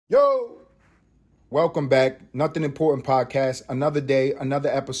Yo, welcome back. Nothing Important Podcast. Another day, another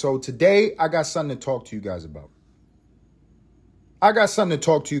episode. Today, I got something to talk to you guys about.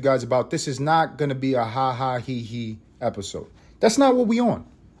 This is not going to be a ha he he episode. That's not what we on.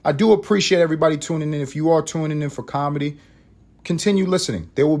 I do appreciate everybody tuning in. If you are tuning in for comedy, continue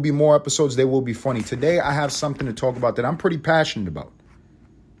listening. There will be more episodes. They will be funny. Today, I have something to talk about that I'm pretty passionate about.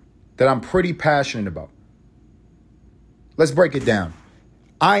 Let's break it down.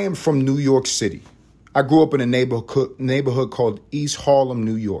 I am from New York City. I grew up in a neighborhood called East Harlem,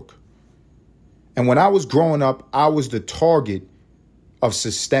 New York. And when I was growing up, I was the target of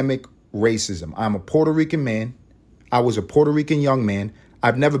systemic racism. I'm a Puerto Rican man. I was a Puerto Rican young man.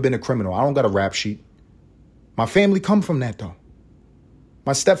 I've never been a criminal. I don't got a rap sheet. My family come from that, though.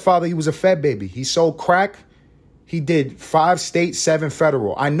 My stepfather, he was a Fed baby. He sold crack. He did 5 state, 7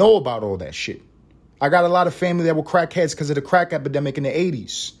 federal. I know about all that shit. I got a lot of family that were crackheads because of the crack epidemic in the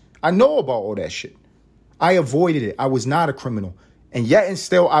 80s. I know about all that shit. I avoided it. I was not a criminal. And yet and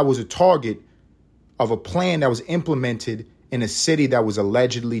still, I was a target of a plan that was implemented in a city that was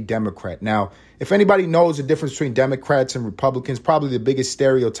allegedly Democrat. Now, if anybody knows the difference between Democrats and Republicans, probably the biggest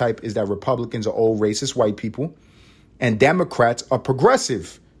stereotype is that Republicans are old racist white people and Democrats are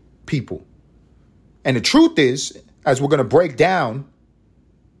progressive people. And the truth is, as we're going to break down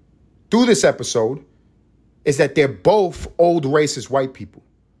through this episode, is that they're both old racist white people.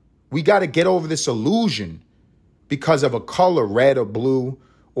 We got to get over this illusion because of a color, red or blue,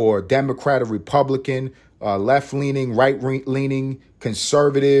 or Democrat or Republican, left-leaning, right-leaning,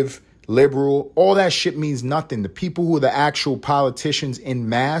 conservative, liberal. All that shit means nothing. The people who are the actual politicians in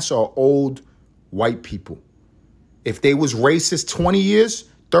mass are old white people. If they was racist 20 years,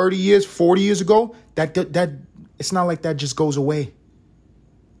 30 years, 40 years ago, that it's not like that just goes away.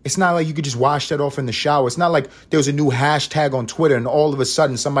 It's not like you could just wash that off in the shower. It's not like there was a new hashtag on Twitter and all of a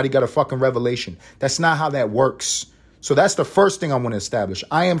sudden somebody got a fucking revelation. That's not how that works. So that's the first thing I want to establish.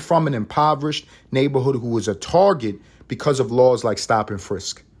 I am from an impoverished neighborhood who was a target because of laws like stop and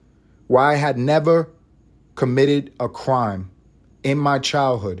frisk, where I had never committed a crime in my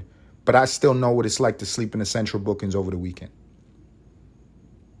childhood, but I still know what it's like to sleep in the Central Bookings over the weekend.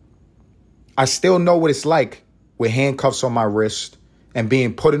 I still know what it's like with handcuffs on my wrist and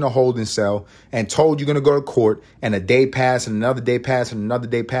being put in a holding cell and told you're going to go to court, and a day passed and another day passed and another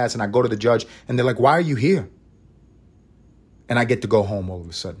day passed, and I go to the judge and they're like, why are you here? And I get to go home all of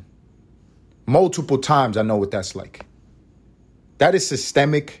a sudden. Multiple times I know what that's like. That is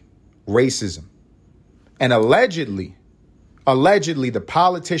systemic racism. And allegedly, the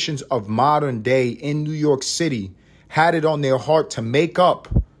politicians of modern day in New York City had it on their heart to make up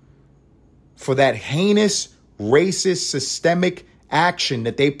for that heinous, racist, systemic action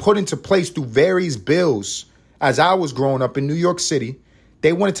that they put into place through various bills as I was growing up in New York City.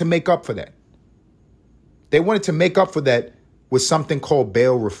 They wanted to make up for that. They wanted to make up for that with something called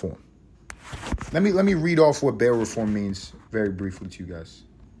bail reform. Let me read off what bail reform means very briefly to you guys.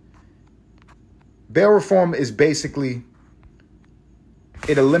 Bail reform is basically,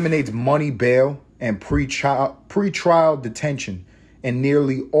 it eliminates money bail and pre-trial detention in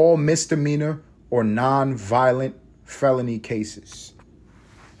nearly all misdemeanor or non-violent felony cases.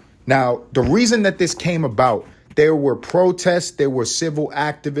 Now, the reason that this came about, there were protests, there were civil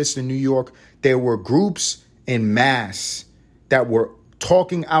activists in New York, there were groups in mass that were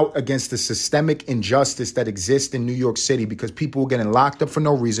talking out against the systemic injustice that exists in New York City because people were getting locked up for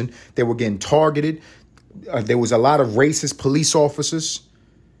no reason. They were getting targeted. There was a lot of racist police officers.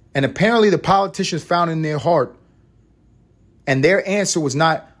 And apparently the politicians found in their heart, and their answer was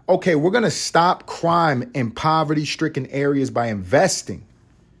not, okay, we're going to stop crime in poverty-stricken areas by investing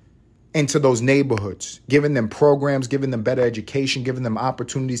into those neighborhoods, giving them programs, giving them better education, giving them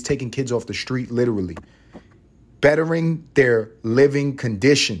opportunities, taking kids off the street, literally, bettering their living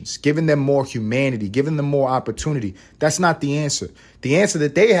conditions, giving them more humanity, giving them more opportunity. That's not the answer. The answer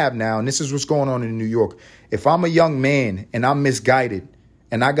that they have now, and this is what's going on in New York, if I'm a young man and I'm misguided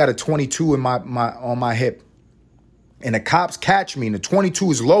and I got a 22 in on my hip, and the cops catch me and the 22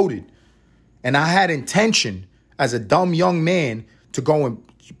 is loaded, and I had intention as a dumb young man to go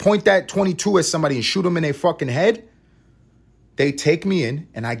and point that 22 at somebody and shoot them in their fucking head, they take me in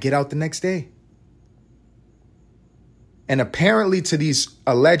and I get out the next day. And apparently to these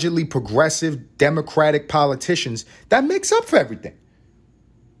allegedly progressive Democratic politicians, that makes up for everything.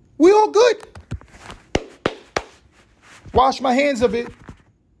 We all good. Wash my hands of it.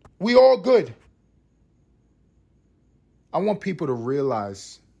 We all good. I want people to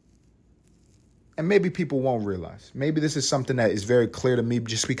realize and maybe people won't realize. Maybe this is something that is very clear to me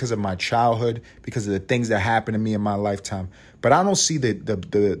just because of my childhood, because of the things that happened to me in my lifetime. But I don't see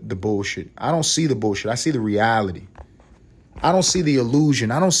the bullshit. I don't see the bullshit. I see the reality. I don't see the illusion.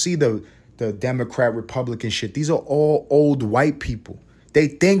 I don't see the Democrat, Republican shit. These are all old white people. They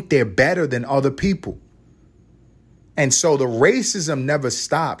think they're better than other people. And so the racism never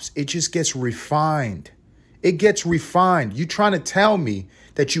stops. It just gets refined. It gets refined. You trying to tell me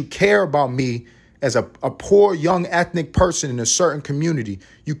that you care about me as a poor young ethnic person in a certain community.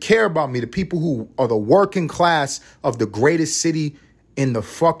 You care about me, the people who are the working class of the greatest city in the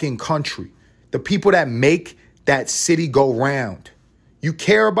fucking country. The people that make that city go round. You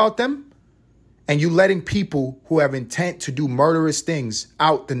care about them, and you letting people who have intent to do murderous things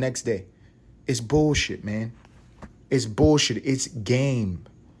out the next day. It's bullshit, man. It's bullshit. It's game.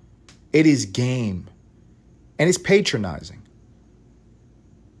 It is game. And it's patronizing.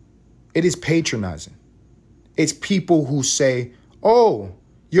 It is patronizing. It's people who say, oh,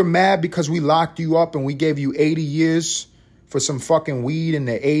 you're mad because we locked you up and we gave you 80 years for some fucking weed in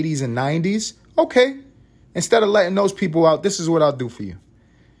the 80s and 90s? Okay. Instead of letting those people out, this is what I'll do for you.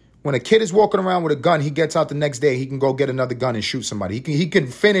 When a kid is walking around with a gun, he gets out the next day, he can go get another gun and shoot somebody. He can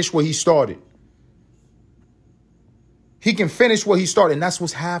finish what he started. He can finish what he started, and that's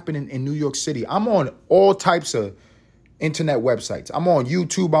what's happening in New York City. I'm on all types of internet websites. I'm on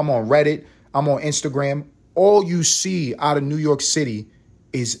YouTube, I'm on Reddit, I'm on Instagram. All you see out of New York City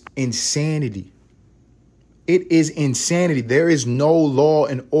is insanity. It is insanity. There is no law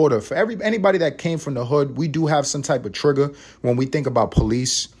and order. For anybody that came from the hood, we do have some type of trigger when we think about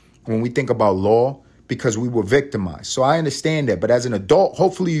police, when we think about law, because we were victimized. So I understand that. But as an adult,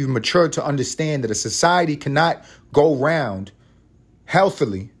 hopefully you've matured to understand that a society cannot go round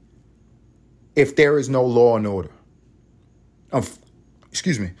healthily if there is no law and order.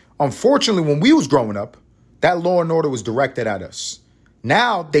 Unfortunately, when we was growing up, that law and order was directed at us.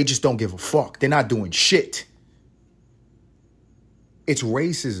 Now they just don't give a fuck. They're not doing shit. It's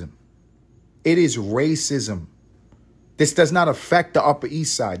racism. It is racism. This does not affect the Upper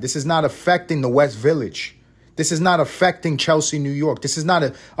East Side. This is not affecting the West Village. This is not affecting Chelsea, New York. This is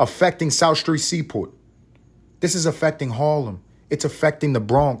not affecting South Street Seaport. This is affecting Harlem. It's affecting the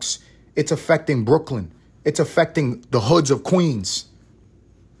Bronx. It's affecting Brooklyn. It's affecting the hoods of Queens.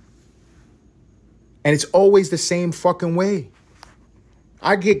 And it's always the same fucking way.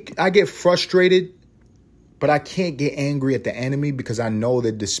 I get frustrated, but I can't get angry at the enemy because I know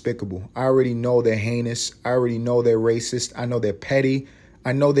they're despicable. I already know they're heinous. I already know they're racist. I know they're petty.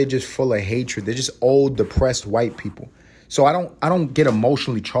 I know they're just full of hatred. They're just old, depressed white people. So I don't get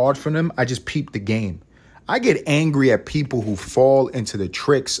emotionally charged from them. I just peep the game. I get angry at people who fall into the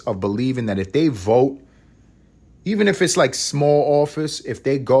tricks of believing that if they vote, even if it's like small office, if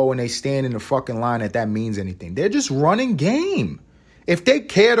they go and they stand in the fucking line, that means anything. They're just running game. If they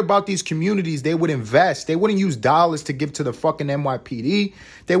cared about these communities, they would invest. They wouldn't use dollars to give to the fucking NYPD.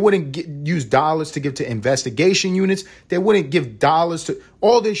 They wouldn't use dollars to give to investigation units. They wouldn't give dollars to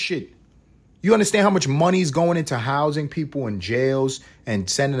all this shit. You understand how much money is going into housing people in jails and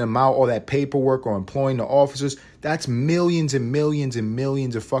sending them out, all that paperwork or employing the officers? That's millions and millions and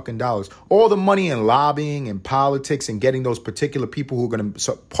millions of fucking dollars. All the money in lobbying and politics and getting those particular people who are going to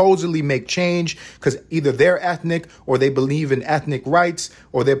supposedly make change because either they're ethnic or they believe in ethnic rights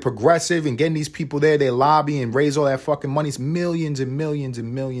or they're progressive, and getting these people there, they lobby and raise all that fucking money. It's millions and millions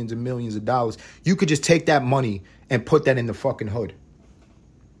and millions and millions of dollars. You could just take that money and put that in the fucking hood.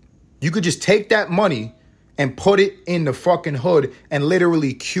 You could just take that money and put it in the fucking hood and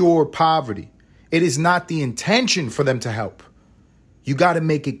literally cure poverty. It is not the intention for them to help. You got to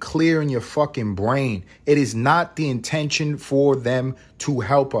make it clear in your fucking brain. It is not the intention for them to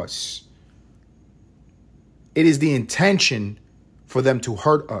help us. It is the intention for them to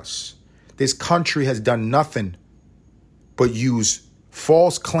hurt us. This country has done nothing but use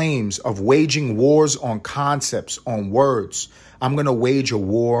false claims of waging wars on concepts, on words. I'm going to wage a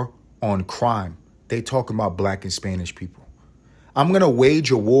war on crime. They talking about black and Spanish people. I'm going to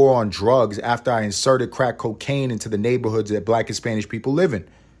wage a war on drugs after I inserted crack cocaine into the neighborhoods that black and Spanish people live in.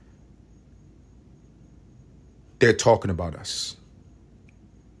 They're talking about us.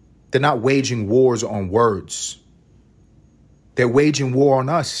 They're not waging wars on words. They're waging war on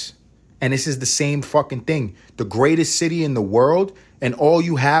us. And this is the same fucking thing. The greatest city in the world, and all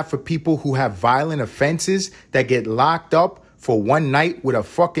you have for people who have violent offenses that get locked up for one night with a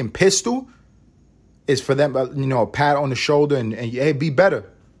fucking pistol is for them, a pat on the shoulder and hey, be better.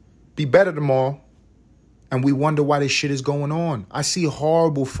 Be better tomorrow. And we wonder why this shit is going on. I see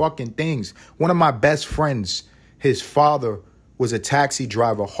horrible fucking things. One of my best friends, his father was a taxi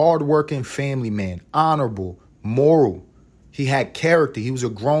driver, hardworking family man, honorable, moral. He had character. He was a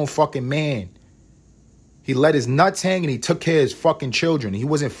grown fucking man. He let his nuts hang and he took care of his fucking children. He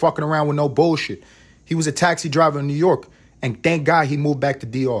wasn't fucking around with no bullshit. He was a taxi driver in New York. And thank God he moved back to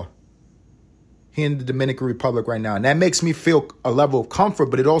DR. He in the Dominican Republic right now. And that makes me feel a level of comfort,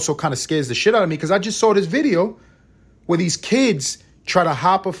 but it also kind of scares the shit out of me because I just saw this video where these kids try to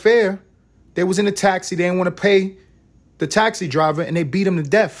hop a fare. They was in a taxi. They didn't want to pay the taxi driver and they beat him to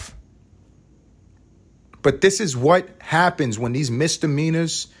death. But this is what happens when these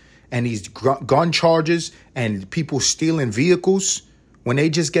misdemeanors and these gun charges and people stealing vehicles, when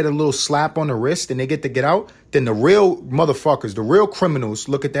they just get a little slap on the wrist and they get to get out, then the real motherfuckers, the real criminals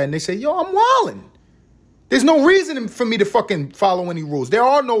look at that and they say, yo, I'm wildin'. There's no reason for me to fucking follow any rules. There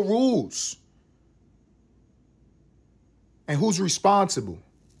are no rules. And who's responsible?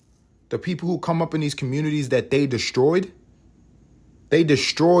 The people who come up in these communities that they destroyed? They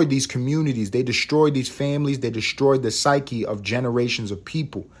destroyed these communities. They destroyed these families. They destroyed the psyche of generations of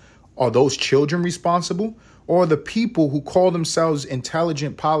people. Are those children responsible? Or the people who call themselves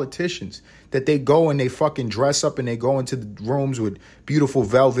intelligent politicians, that they go and they fucking dress up and they go into the rooms with beautiful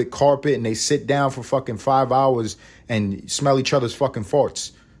velvet carpet and they sit down for fucking 5 hours and smell each other's fucking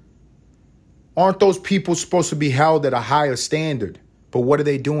farts? Aren't those people supposed to be held at a higher standard? But what are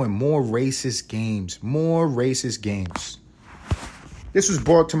they doing? More racist games. More racist games. This was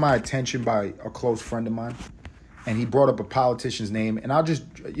brought to my attention by a close friend of mine. And he brought up a politician's name. And I'll just,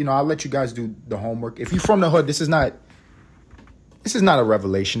 I'll let you guys do the homework. If you're from the hood, this is not a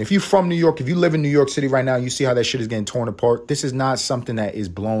revelation. If you're from New York, if you live in New York City right now, you see how that shit is getting torn apart. This is not something that is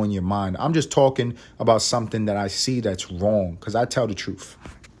blowing your mind. I'm just talking about something that I see that's wrong. Because I tell the truth.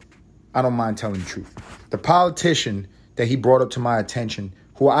 I don't mind telling the truth. The politician that he brought up to my attention,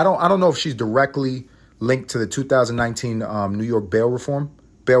 who I don't know if she's directly linked to the 2019 New York bail reform.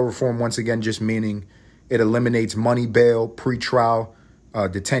 Bail reform, once again, just meaning it eliminates money bail, pretrial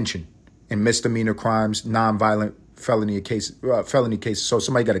detention in misdemeanor crimes, nonviolent felony cases. So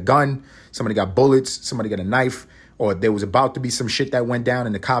somebody got a gun, somebody got bullets, somebody got a knife, or there was about to be some shit that went down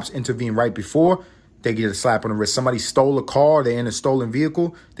and the cops intervened right before, they get a slap on the wrist. Somebody stole a car, they're in a stolen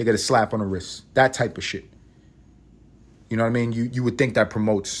vehicle, they get a slap on the wrist. That type of shit. You know what I mean? You would think that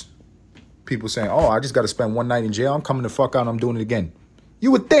promotes people saying, oh, I just got to spend one night in jail. I'm coming the fuck out and I'm doing it again.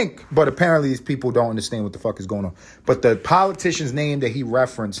 You would think, but apparently these people don't understand what the fuck is going on. But the politician's name that he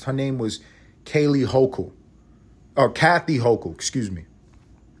referenced, her name was Kathy Hochul. Excuse me.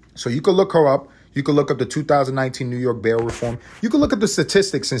 So you could look her up. You could look up the 2019 New York bail reform. You could look at the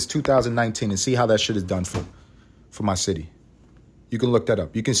statistics since 2019 and see how that shit is done for my city. You can look that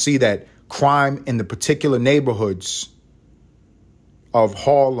up. You can see that crime in the particular neighborhoods of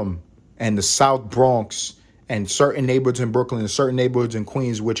Harlem and the South Bronx and certain neighborhoods in Brooklyn and certain neighborhoods in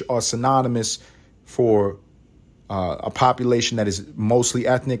Queens, which are synonymous for a population that is mostly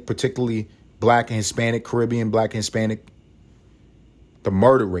ethnic, particularly Black and Hispanic, Caribbean, Black and Hispanic, the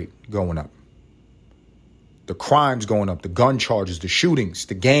murder rate going up, the crimes going up, the gun charges, the shootings,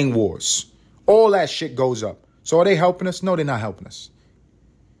 the gang wars, all that shit goes up. So are they helping us? No, they're not helping us.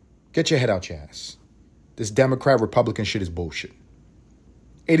 Get your head out your ass. This Democrat-Republican shit is bullshit.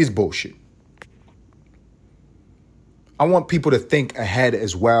 It is bullshit. I want people to think ahead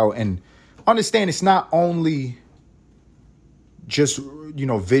as well and understand it's not only just,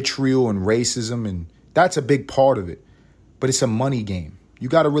 vitriol and racism, and that's a big part of it, but it's a money game. You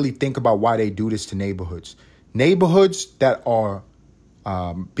got to really think about why they do this to neighborhoods. Neighborhoods that are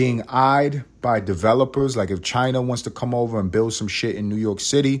being eyed by developers, like if China wants to come over and build some shit in New York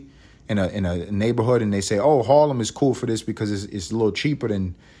City in a neighborhood and they say, oh, Harlem is cool for this because it's a little cheaper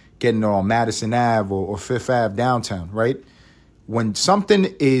than getting it on Madison Ave or Fifth Ave downtown, right? When something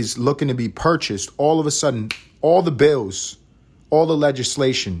is looking to be purchased, all of a sudden, all the bills, all the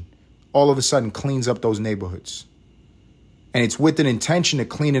legislation, all of a sudden cleans up those neighborhoods. And it's with an intention of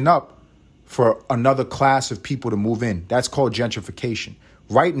cleaning up for another class of people to move in. That's called gentrification.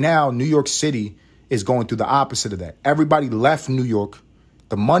 Right now, New York City is going through the opposite of that. Everybody left New York.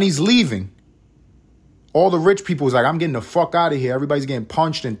 The money's leaving. All the rich people is like, I'm getting the fuck out of here. Everybody's getting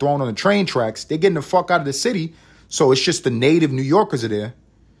punched and thrown on the train tracks. They're getting the fuck out of the city. So it's just the native New Yorkers are there.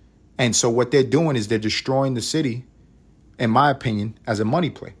 And so what they're doing is they're destroying the city, in my opinion, as a money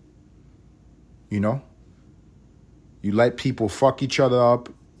play. You let people fuck each other up.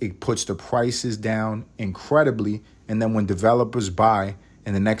 It puts the prices down incredibly. And then when developers buy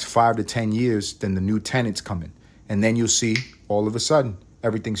in the next 5 to 10 years, then the new tenants come in. And then you'll see all of a sudden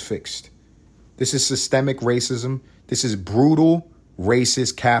everything's fixed. This is systemic racism. This is brutal,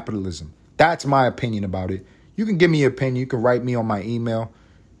 racist capitalism. That's my opinion about it. You can give me your opinion. You can write me on my email.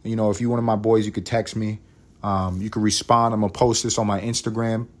 You know, if you're one of my boys, you could text me. You can respond. I'm going to post this on my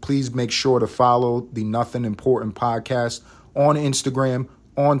Instagram. Please make sure to follow the Nothing Important podcast on Instagram,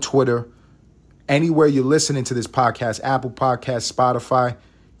 on Twitter. Anywhere you're listening to this podcast, Apple Podcasts, Spotify,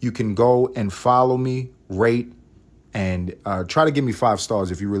 you can go and follow me, rate, and try to give me 5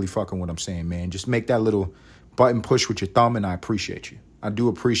 stars if you're really fucking what I'm saying, man. Just make that little button push with your thumb, and I appreciate you. I do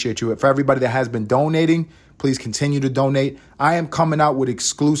appreciate you. For everybody that has been donating, please continue to donate. I am coming out with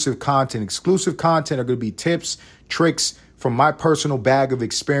exclusive content. Exclusive content are going to be tips, tricks from my personal bag of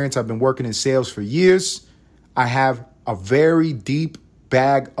experience. I've been working in sales for years. I have a very deep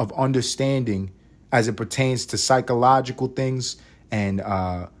bag of understanding as it pertains to psychological things and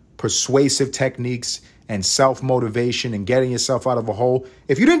persuasive techniques and self-motivation and getting yourself out of a hole.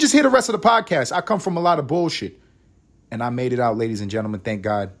 If you didn't just hear the rest of the podcast, I come from a lot of bullshit. And I made it out, ladies and gentlemen, thank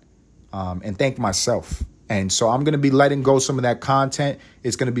God, and thank myself. And so I'm going to be letting go some of that content.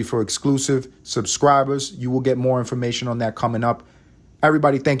 It's going to be for exclusive subscribers. You will get more information on that coming up.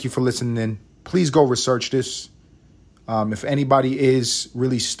 Everybody, thank you for listening in. Please go research this. If anybody is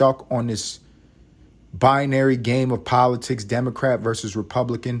really stuck on this binary game of politics, Democrat versus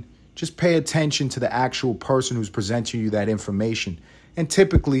Republican, just pay attention to the actual person who's presenting you that information. And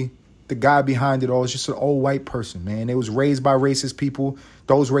typically, the guy behind it all is just an old white person, man. It was raised by racist people.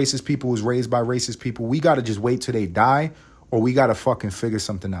 Those racist people was raised by racist people. We got to just wait till they die, or we got to fucking figure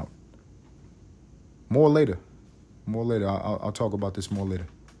something out. More later. I'll talk about this more later.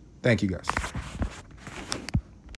 Thank you, guys.